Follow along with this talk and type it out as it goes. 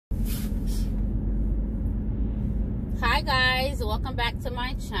Hi guys, welcome back to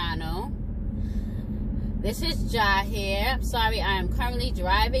my channel. This is Ja here. I'm sorry, I am currently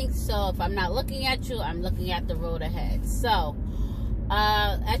driving, so if I'm not looking at you, I'm looking at the road ahead. So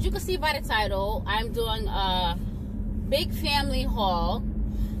as you can see by the title, I'm doing a big family haul.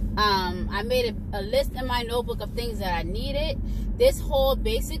 I made a list in my notebook of things that I needed. This haul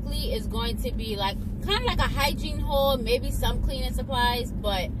basically is going to be like kind of like a hygiene haul, maybe some cleaning supplies,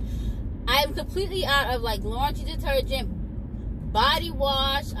 but I'm completely out of like laundry detergent, body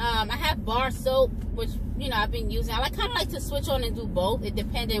wash. I have bar soap, which I've been using. I kind of like to switch on and do both. It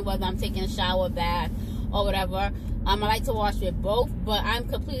depending whether I'm taking a shower, bath, or whatever. I like to wash with both, but I'm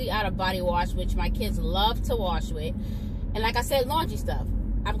completely out of body wash, which my kids love to wash with. And like I said, laundry stuff.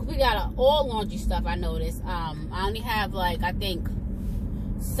 I'm completely out of all laundry stuff, I noticed. I only have like, I think,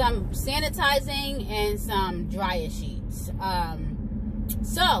 some sanitizing and some dryer sheets.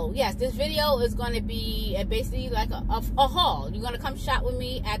 So yes, this video is going to be basically like a haul. You're going to come shop with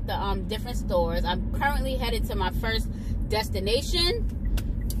me at the different stores. I'm currently headed to my first destination.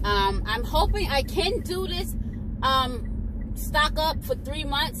 I'm hoping I can do this stock up for 3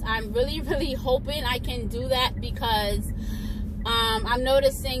 months. I'm really hoping I can do that, because I'm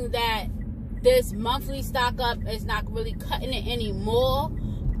noticing that this monthly stock up is not really cutting it anymore.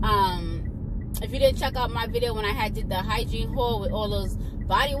 If you didn't check out my video when I did the hygiene haul with all those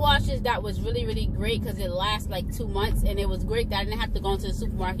body washes, that was really great, because it lasts like 2 months, and it was great that I didn't have to go into the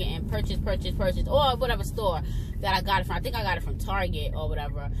supermarket and purchase, or whatever store that I got it from. I think I got it from Target or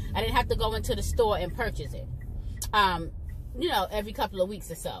whatever. I didn't have to go into the store and purchase it. Every couple of weeks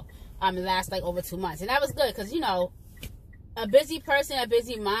or so. It lasts like over 2 months, and that was good, because a busy person, a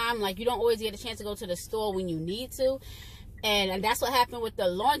busy mom, like, you don't always get a chance to go to the store when you need to. And that's what happened with the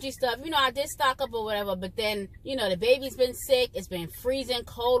laundry stuff. I did stock up or whatever, but then, the baby's been sick. It's been freezing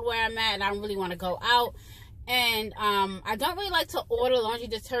cold where I'm at, and I don't really want to go out. And I don't really like to order laundry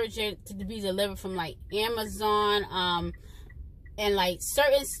detergent to be delivered from, like, Amazon and, like,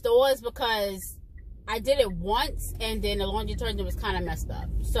 certain stores, because I did it once, and then the laundry detergent was kind of messed up.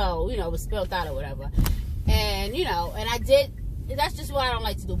 So, it was spilled out or whatever. And, and I did, that's just what I don't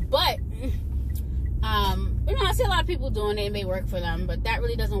like to do. But, I see a lot of people doing it. It may work for them, but that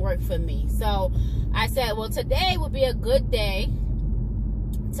really doesn't work for me. So I said, well, today would be a good day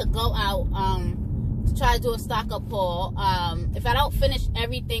to go out to try to do a stock up haul. If I don't finish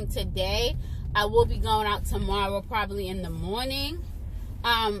everything today, I will be going out tomorrow, probably in the morning,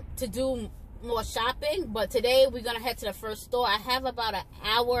 to do more shopping. But today we're gonna head to the first store. I have about an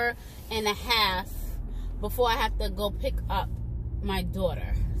hour and a half before I have to go pick up my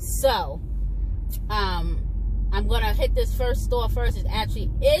daughter. So I'm gonna hit this first store first. It actually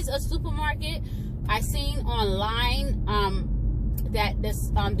is a supermarket. I seen online that this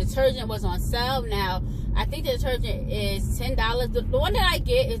detergent was on sale. Now I think the detergent is $10. The one that I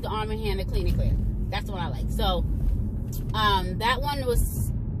get is the Arm & Hammer Clean and Clear. That's the one I like. So that one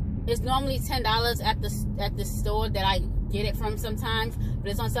is normally $10 at the store that I get it from sometimes, but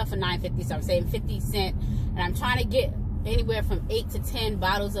it's on sale for $9.50. So I'm saving 50 cents, and I'm trying to get anywhere from 8 to 10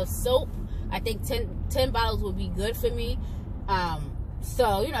 bottles of soap. I think 10 bottles would be good for me.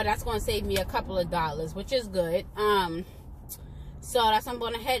 So, that's going to save me a couple of dollars, which is good. So that's why I'm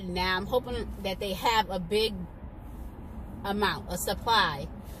going ahead now. I'm hoping that they have a big amount, a supply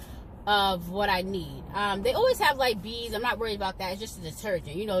of what I need. They always have like beads. I'm not worried about that. It's just a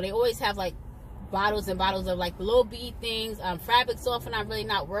detergent. They always have like bottles and bottles of like low bead things. Fabric softener I'm really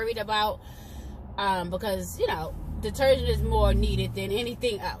not worried about, because, detergent is more needed than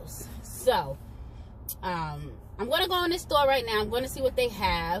anything else. So, I'm going to go in this store right now. I'm going to see what they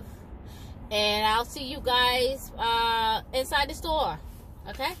have. And I'll see you guys inside the store.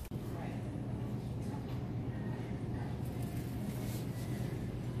 Okay?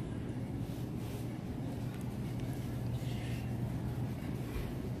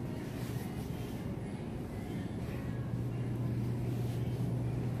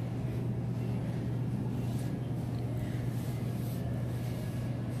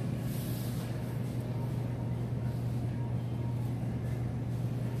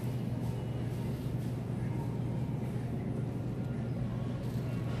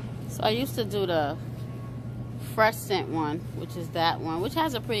 So I used to do the fresh scent one, which is that one, which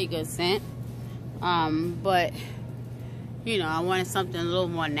has a pretty good scent. But, I wanted something a little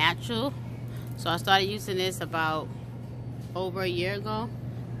more natural. So I started using this about over a year ago,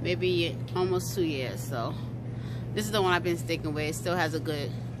 maybe almost 2 years. So this is the one I've been sticking with. It still has a good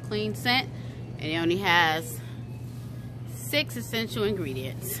clean scent, and it only has 6 essential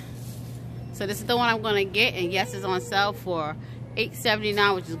ingredients. So this is the one I'm going to get, and yes, it's on sale for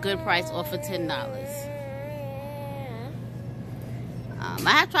 $8.79, which is a good price, off for $10.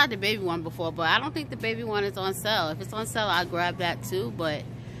 I have tried the baby one before, but I don't think the baby one is on sale. If it's on sale, I'll grab that too. But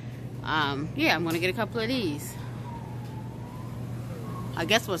yeah, I'm gonna get a couple of these. I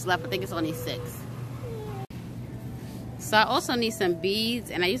guess what's left, I think it's only 6. So I also need some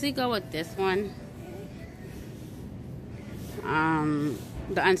beads, and I usually go with this one.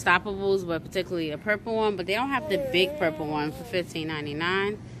 The Unstoppables, but particularly the purple one, but they don't have the big purple one for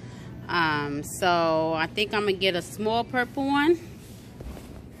 $15.99. So I think I'm gonna get a small purple one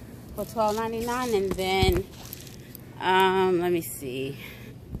for $12.99, and then let me see.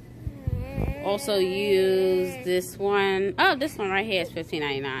 Also use this one. Oh, this one right here is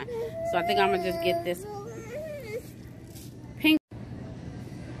 $15.99. So I think I'm gonna just get this pink.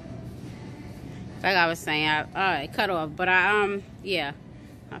 Like I was saying, I cut off, but yeah,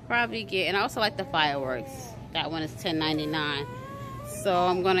 I'll probably get, and I also like the fireworks. That one is $10.99. So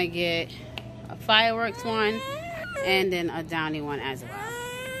I'm gonna get a fireworks one and then a Downy one as well.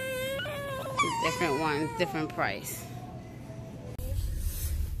 Different ones, different price.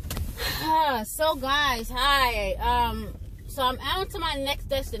 So guys, hi. So I'm out to my next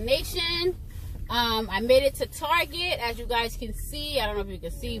destination. I made it to Target, as you guys can see. I don't know if you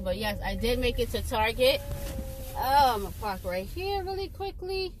can see, but yes, I did make it to Target. I'm gonna park right here really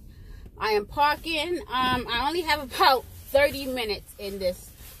quickly. I am parking. I only have about 30 minutes in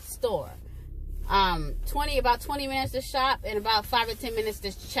this store. About 20 minutes to shop and about 5 or 10 minutes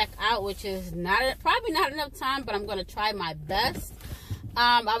to check out, which is probably not enough time, but I'm gonna try my best.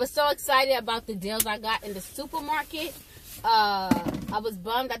 I was so excited about the deals I got in the supermarket. I was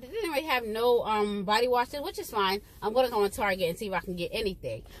bummed that they didn't really have no body washes, which is fine. I'm gonna go on Target and see if I can get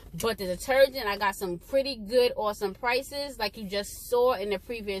anything. But the detergent, I got some pretty good, awesome prices, like you just saw in the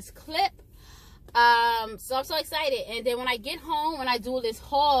previous clip. So I'm so excited. And then when I get home, when I do this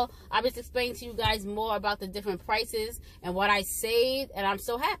haul, I'll just explain to you guys more about the different prices and what I saved, and I'm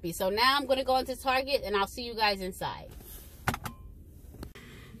so happy. So now I'm gonna go into Target and I'll see you guys inside.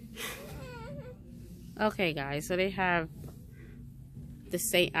 Okay guys, so they have the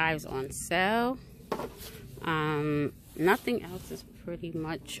St. Ives on sale. Nothing else is pretty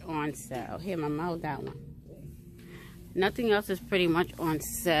much on sale. Here, my mouth, that one. Nothing else is pretty much on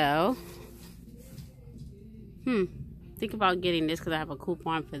sale. Think about getting this because I have a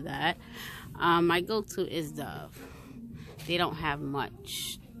coupon for that. My go-to is Dove. They don't have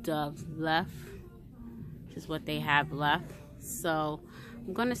much Dove left. Just what they have left. So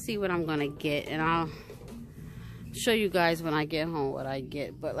I'm gonna see what I'm gonna get, and I'll show you guys when I get home what I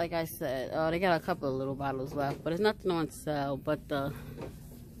get. But like I said, they got a couple of little bottles left, but there's nothing on sale but the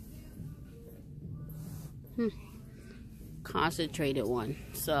concentrated one.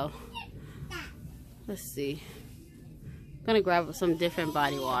 So let's see. I'm gonna grab some different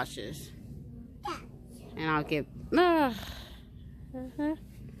body washes, and I'll get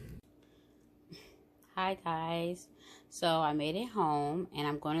Hi guys, so I made it home, and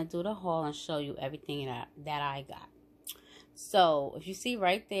I'm going to do the haul and show you everything that I got. So if you see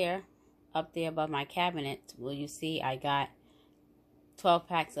right there, up there above my cabinet, will you see I got 12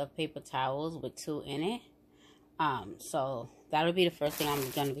 packs of paper towels with 2 in it. So that'll be the first thing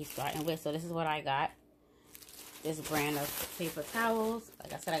I'm going to be starting with. So this is what I got. This brand of paper towels.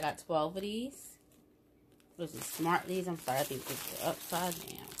 Like I said, I got 12 of these. This is Smartlees. I'm sorry, I think it's upside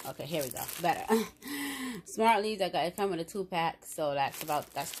down. Okay, here we go. Better. Smartlees. It come with a 2-pack, so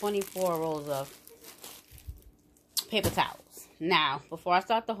that's 24 rolls of paper towels. Now, before I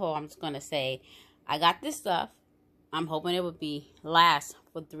start the haul, I'm just gonna say I got this stuff. I'm hoping it would last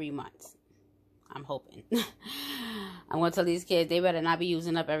for 3 months. I'm hoping. I'm gonna tell these kids they better not be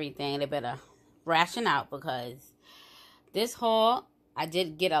using up everything. They better ration out, because this haul, I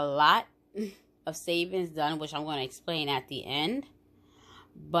did get a lot of savings done, which I'm going to explain at the end.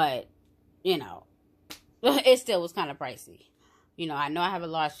 But, you know, it still was kind of pricey. You know I have a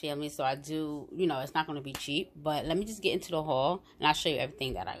large family, so I do, it's not going to be cheap. But let me just get into the haul, and I'll show you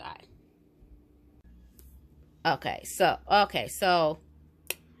everything that I got. Okay, so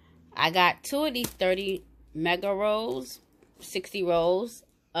I got 2 of these 30 mega rolls, 60 rolls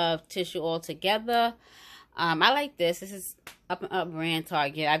of tissue all together. I like this. This is Up and Up brand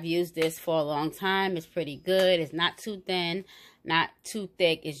Target. I've used this for a long time. It's pretty good. It's not too thin, not too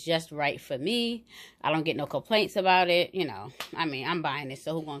thick. It's just right for me. I don't get no complaints about it. I mean, I'm buying it,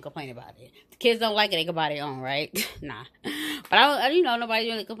 so who's gonna complain about it? If the kids don't like it, they can buy their own, right? Nah. But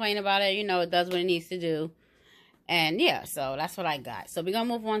nobody's really complaining about it. It does what it needs to do. And yeah, so that's what I got. So we're gonna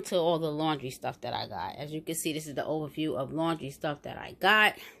move on to all the laundry stuff that I got. As you can see, this is the overview of laundry stuff that I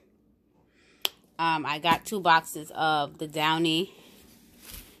got. I got 2 boxes of the Downy.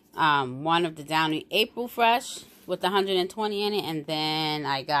 One of the Downy April Fresh, with 120 in it, and then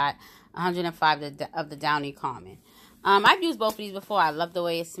I got 105 of the Downy Common. I've used both of these before. I love the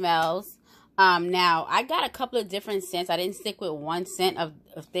way it smells. Now, I got a couple of different scents. I didn't stick with one scent of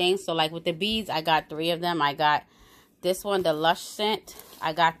things. So, like with the beads, I got 3 of them. I got this one, the Lush scent.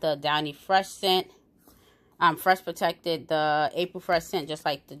 I got the Downy Fresh scent. Fresh Protected, the April Fresh scent, just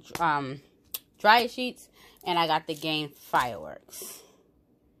like the dryer sheets. And I got the Gain Fireworks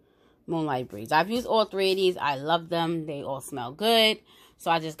Moonlight Breeze. I've used all 3 of these. I love them. They all smell good. So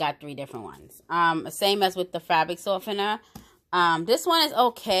I just got 3 different ones. Same as with the fabric softener. This one is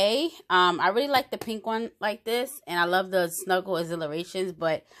okay. I really like the pink one like this. And I love the Snuggle Exhilarations.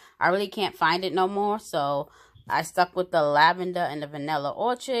 But I really can't find it no more. So I stuck with the lavender and the vanilla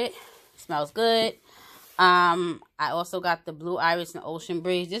orchid. Smells good. I also got the Blue Iris and Ocean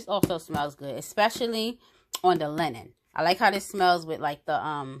Breeze. This also smells good, especially on the linen. I like how this smells with like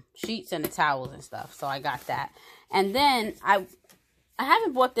the sheets and the towels and stuff. So I got that. And then I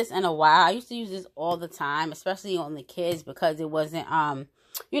haven't bought this in a while. I used to use this all the time, especially on the kids, because it wasn't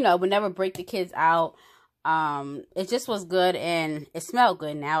you know, would never break the kids out. It just was good and it smelled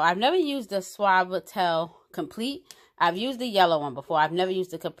good. Now, I've never used the Suavitel Complete. I've used the yellow one before. I've never used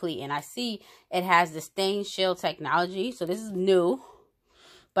the Complete, and I see it has the stain shield technology. So this is new,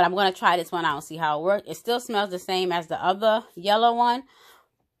 but I'm going to try this one out and see how it works. It still smells the same as the other yellow one.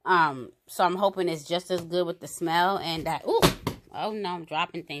 So I'm hoping it's just as good with the smell and that. Ooh, oh no, I'm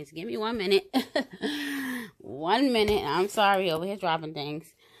dropping things. Give me 1 minute. 1 minute. I'm sorry, over here dropping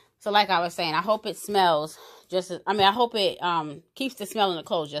things. So like I was saying, I hope it smells just as, I hope it keeps the smell in the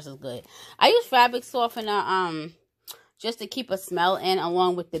clothes just as good. I use fabric softener just to keep a smell in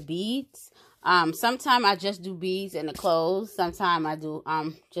along with the beads. Sometimes I just do beads in the clothes. Sometimes I do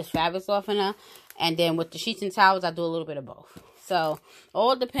just fabric softener. And then with the sheets and towels, I do a little bit of both. So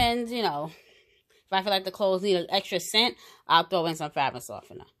all depends, you know. If I feel like the clothes need an extra scent, I'll throw in some fabric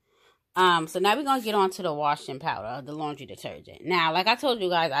softener. So now we're going to get on to the washing powder, the laundry detergent. Now, like I told you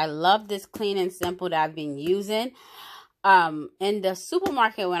guys, I love this Clean and Simple that I've been using. In the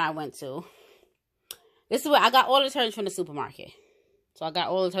supermarket when I went to, this is where I got all the detergent from the supermarket. So I got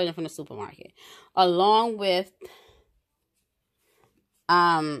all the detergent from the supermarket. Along with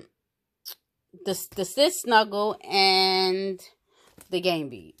the Sis Snuggle and the Game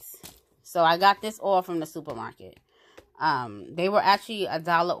Beads. So I got this all from the supermarket. They were actually $1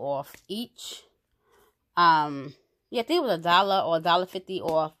 off each. Yeah, I think it was $1 or $1.50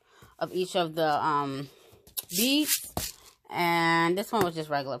 off of each of the beads. And this one was just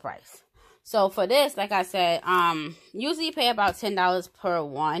regular price. So for this, like I said, usually you pay about $10 per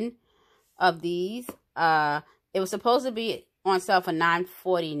one of these. It was supposed to be on sale for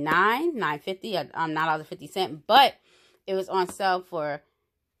 $9.49, $9.50, $9.50, but it was on sale for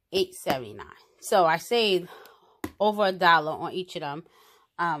 $8.79. So I saved over $1 on each of them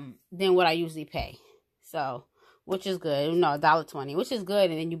than what I usually pay. So, which is good. No, $1.20, which is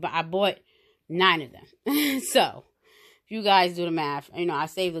good. And then I bought 9 of them. So, if you guys do the math, you know, I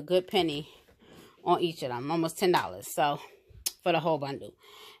saved a good penny on each of them, almost $10. So, for the whole bundle.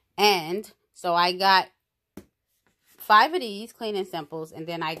 And so I got 5 of these Clean and Simples, and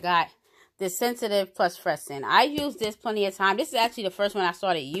then I got this Sensitive Plus Fresh Scent. I used this plenty of time. This is actually the first one I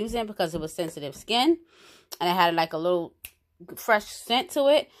started using because it was sensitive skin, and it had like a little fresh scent to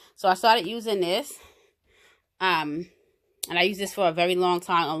it. So I started using this, and I used this for a very long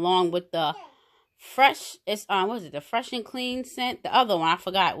time, along with the Fresh. It's what is it? The Fresh and Clean scent. The other one, I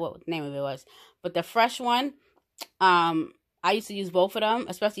forgot what the name of it was, but the Fresh one. I used to use both of them,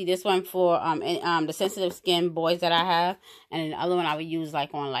 especially this one for the sensitive skin boys that I have, and the other one I would use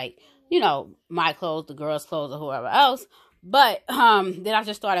like on like, you know, my clothes, the girls' clothes, or whoever else. But then I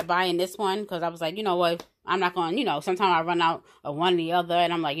just started buying this one because I was like, you know what, I'm not going to, you know, sometimes I run out of one or the other,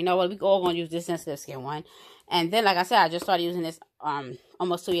 and I'm like, you know what, we all going to use this sensitive skin one. And then, like I said, I just started using this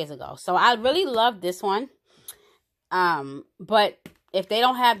almost 2 years ago. So I really love this one. But if they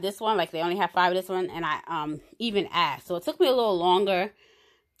don't have this one, like they only have 5 of this one, and I even asked. So it took me a little longer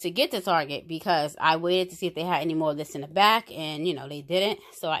to get to Target because I waited to see if they had any more of this in the back, and, you know, they didn't.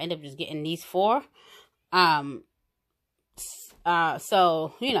 So I ended up just getting these 4.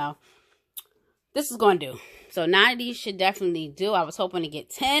 So, you know, this is going to do. So 9 of these should definitely do. I was hoping to get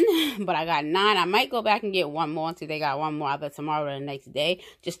 10, but I got 9. I might go back and get 1 more until they got 1 more either tomorrow or the next day,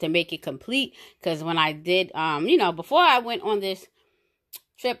 just to make it complete. Because when I did, you know, before I went on this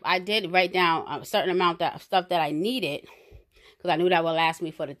trip, I did write down a certain amount of stuff that I needed, because I knew that would last me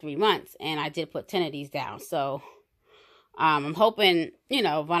for the 3 months, and I did put 10 of these down. So I'm hoping, you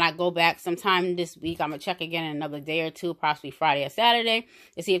know, when I go back sometime this week, I'm gonna check again in another day or 2, possibly Friday or Saturday,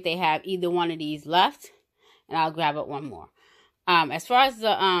 to see if they have either one of these left, and I'll grab up one more. As far as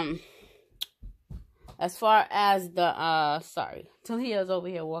the sorry, Talia's over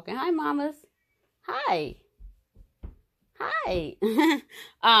here walking. Hi, mamas. Hi. Hi.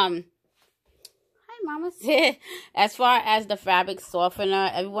 Hi, mamas. As far as the fabric softener,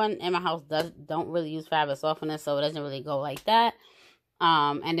 everyone in my house don't really use fabric softener, so it doesn't really go like that.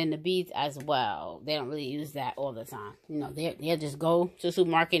 And then the beads as well. They don't really use that all the time. You know, they'll just go to the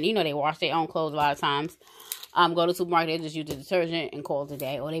supermarket. You know, they wash their own clothes a lot of times. Go to the supermarket, they just use the detergent and call it a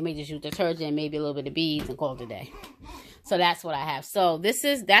day. Or they may just use detergent, maybe a little bit of beads and call it a day. So that's what I have. So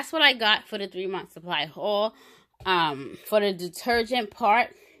that's what I got for the 3-month supply haul. For the detergent part,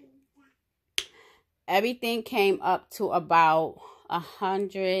 everything came up to about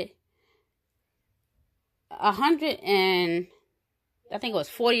 $100 and I think it was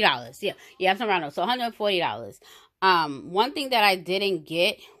 $40. Yeah, I'm around. So $140. One thing that I didn't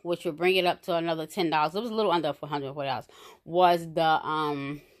get, which would bring it up to another $10, it was a little under $140, was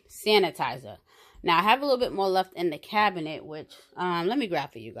the sanitizer. Now I have a little bit more left in the cabinet, which let me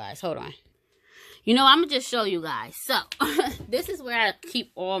grab for you guys. Hold on. You know, I'm gonna just show you guys. So this is where I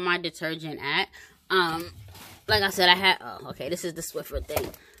keep all my detergent at. Like I said, I had this is the Swiffer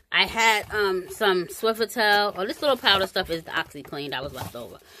thing. I had some Swiffertel. Oh, this little powder stuff is the OxiClean that was left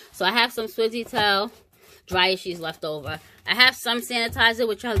over. So I have some Swiffertel dryer sheets left over. I have some sanitizer,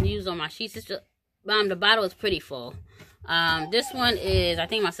 which I'll use on my sheets. It's just, the bottle is pretty full. This one is, I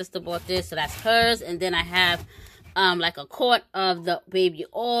think my sister bought this, so that's hers. And then I have like a quart of the baby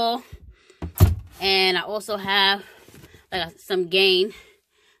oil. And I also have like some Gain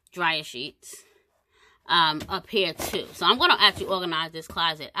dryer sheets up here too. So I'm going to actually organize this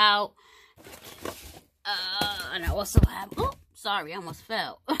closet out. And I also have, oh, sorry, I almost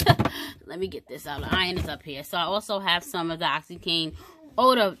fell. Let me get this out. The iron is up here. So I also have some of the OxiClean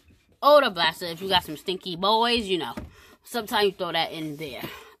odor blaster. If you got some stinky boys, you know, sometimes you throw that in there.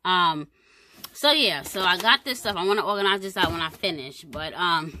 So yeah, so I got this stuff. I want to organize this out when I finish. But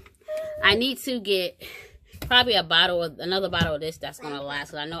I need to get probably another bottle of this that's going to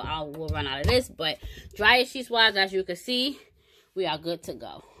last. Because I know I will run out of this. But dryer sheets wise, as you can see, we are good to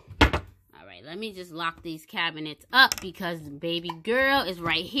go. Alright, let me just lock these cabinets up because baby girl is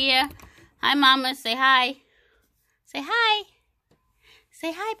right here. Hi, mama. Say hi. Say hi.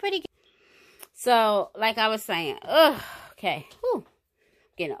 Say hi, pretty girl. So, like I was saying, okay. Whew,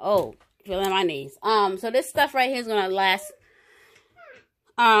 getting old. Feeling my knees. So this stuff right here is going to last.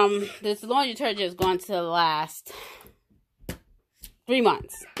 This laundry detergent is going to last 3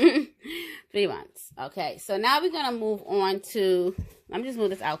 months. 3 months. Okay, so now we're going to move on to, let me just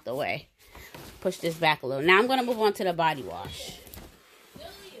move this out the way. Push this back a little. Now I'm going to move on to the body wash.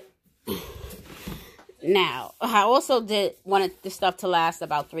 Now, I also wanted this stuff to last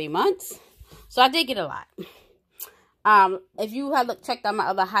about 3 months. So I did get a lot. If you have checked out my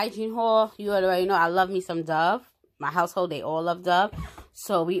other hygiene haul, you already know I love me some Dove. My household, they all love Dove.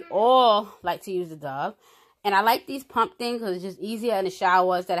 So we all like to use the Dove. And I like these pump things because it's just easier in the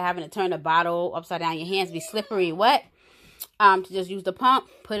shower instead of having to turn the bottle upside down. Your hands be slippery wet. To just use the pump,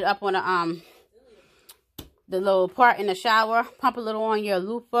 put it up on the little part in the shower, pump a little on your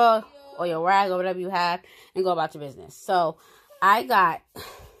loofah or your rag or whatever you have, and go about your business. So I got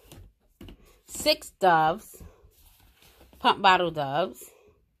 6 Doves, pump bottle Doves.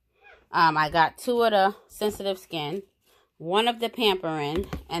 I got 2 of the Sensitive Skin, 1 of the Pampering,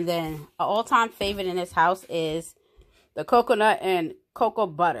 and then an all-time favorite in this house is the coconut and cocoa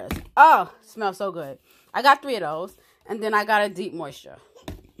butters. Oh, smells so good. I got 3 of those, and then I got a Deep Moisture.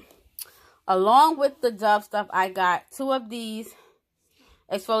 Along with the Dove stuff, I got 2 of these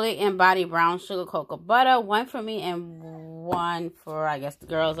Exfoliate and Body Brown Sugar Cocoa Butter. 1 for me and 1 for, I guess, the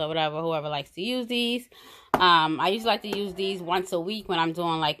girls or whatever, whoever likes to use these. I usually like to use these once a week when I'm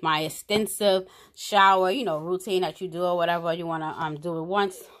doing like my extensive shower, you know, routine that you do or whatever. You want to do it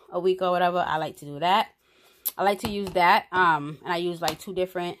once a week or whatever. I like to do that. I like to use that. And I use like 2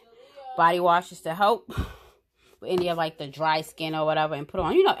 different body washes to help with any of like the dry skin or whatever, and put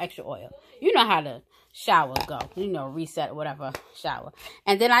on, you know, extra oil. You know how the showers go, you know, reset or whatever shower.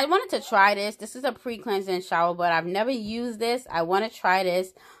 And then I wanted to try this. This is a pre-cleansing shower, but I've never used this. I want to try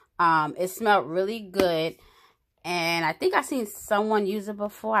this. It smelled really good, and I think I've seen someone use it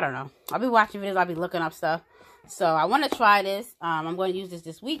before. I don't know. I'll be watching videos. I'll be looking up stuff. So I want to try this. I'm going to use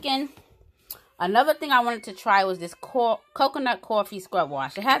this weekend. Another thing I wanted to try was this coconut coffee scrub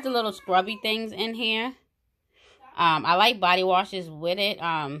wash. It has the little scrubby things in here. I like body washes with it.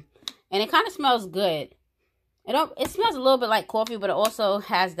 And it kind of smells good. It smells a little bit like coffee, but it also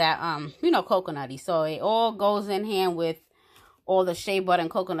has that, you know, coconutty. So it all goes in hand with all the shea butter and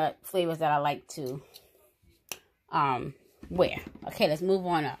coconut flavors that I like to wear. Okay, let's move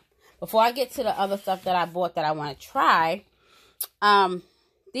on up. Before I get to the other stuff that I bought that I want to try,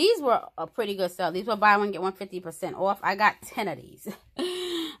 these were a pretty good sale. These were buy one, get one 50% off. I got 10 of these.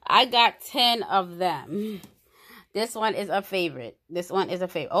 I got 10 of them. This one is a favorite. This one is a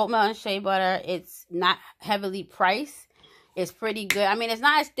favorite. Oatmeal and shea butter. It's not heavily priced. It's pretty good. I mean, it's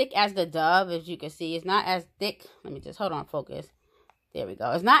not as thick as the Dove, as you can see. It's not as thick. Let me just, hold on, focus. There we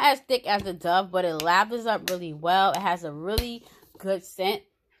go. It's not as thick as the Dove, but it lathers up really well. It has a really good scent,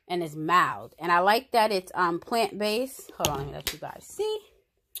 and it's mild. And I like that it's plant-based. Hold on, let me let you guys see.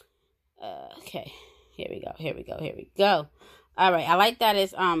 Okay. Here we go. Here we go. Here we go. All right. I like that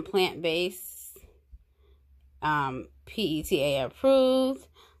it's plant-based. PETA approved,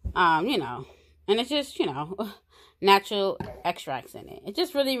 you know, and it's just, you know, natural extracts in it. It's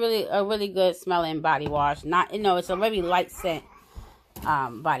just really a really good smelling body wash. Not, you know, it's a very light scent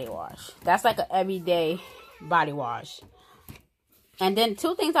body wash. That's like an everyday body wash. And then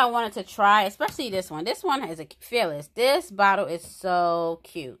two things I wanted to try, especially this one. This one is a Fearless. This bottle is so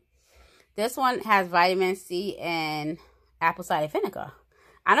cute. This one has vitamin C and apple cider vinegar.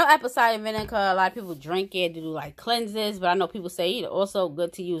 I know apple cider vinegar, a lot of people drink it to do like cleanses, but I know people say it's also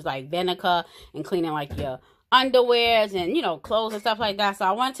good to use like vinegar and cleaning like your underwears and, you know, clothes and stuff like that. So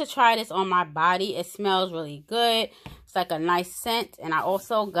I wanted to try this on my body. It smells really good. It's like a nice scent. And I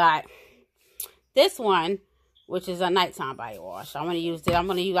also got this one, which is a nighttime body wash. I want to use it. I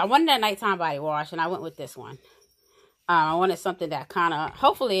wanted a nighttime body wash, and I went with this one. I wanted something that kind of,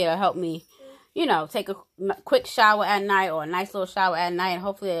 hopefully it'll help me, you know, take a quick shower at night or a nice little shower at night, and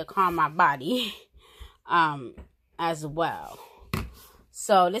hopefully it'll calm my body as well.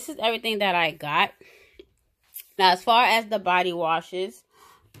 So this is everything that I got. Now, as far as the body washes,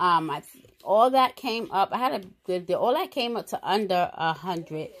 all that came up. I had a good deal. All that came up to under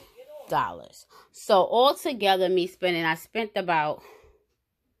 $100. So all together, I spent about.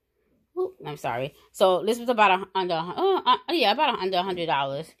 I'm sorry. So this was about under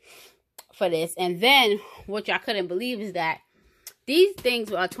 $100 for this. And then, which I couldn't believe, is that these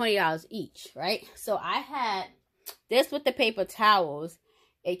things were $20 each, right? So I had this with the paper towels.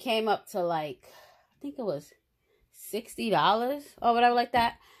 It came up to like, I think it was $60 or whatever like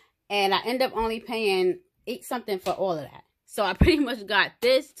that. And I ended up only paying $8 something for all of that. So I pretty much got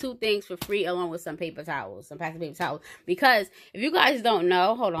this 2 things for free, along with some paper towels, some packs of paper towels. Because if you guys don't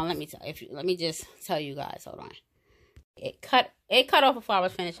know, hold on, let me just tell you guys. Hold on. It cut off before I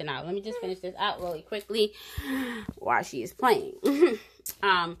was finishing out. Let me just finish this out really quickly while she is playing.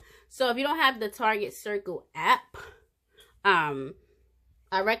 So if you don't have the Target Circle app, I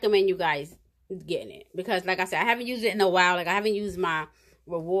recommend you guys getting it, because like I said, I haven't used it in a while. Like I haven't used my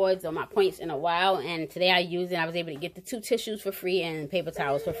rewards or my points in a while, and today I used it. I was able to get the 2 tissues for free and paper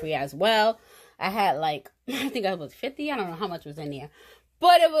towels for free as well. I had like, I think I was 50. I don't know how much was in there,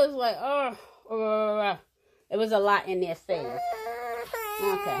 but it was like, it was a lot in there saved.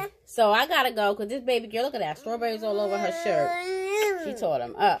 Okay, so I gotta go, because this baby girl, look at that, strawberries all over her shirt. She tore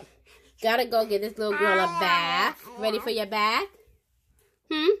them up. Gotta go get this little girl a bath. Ready for your bath?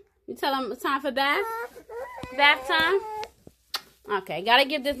 You tell them it's time for bath? Bath time? Okay, gotta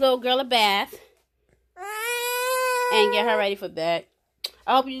give this little girl a bath and get her ready for bed.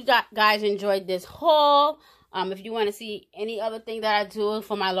 I hope you guys enjoyed this haul. If you want to see any other thing that I do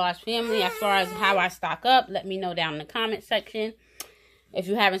for my large family, as far as how I stock up, let me know down in the comment section. If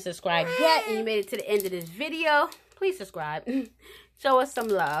you haven't subscribed yet and you made it to the end of this video, please subscribe. Show us some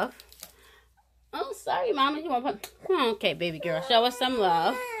love. Oh, sorry, Mama. You want to put... Okay, baby girl. Show us some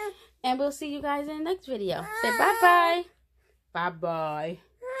love. And we'll see you guys in the next video. Say bye-bye. Bye-bye.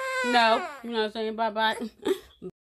 No, you're not saying bye-bye.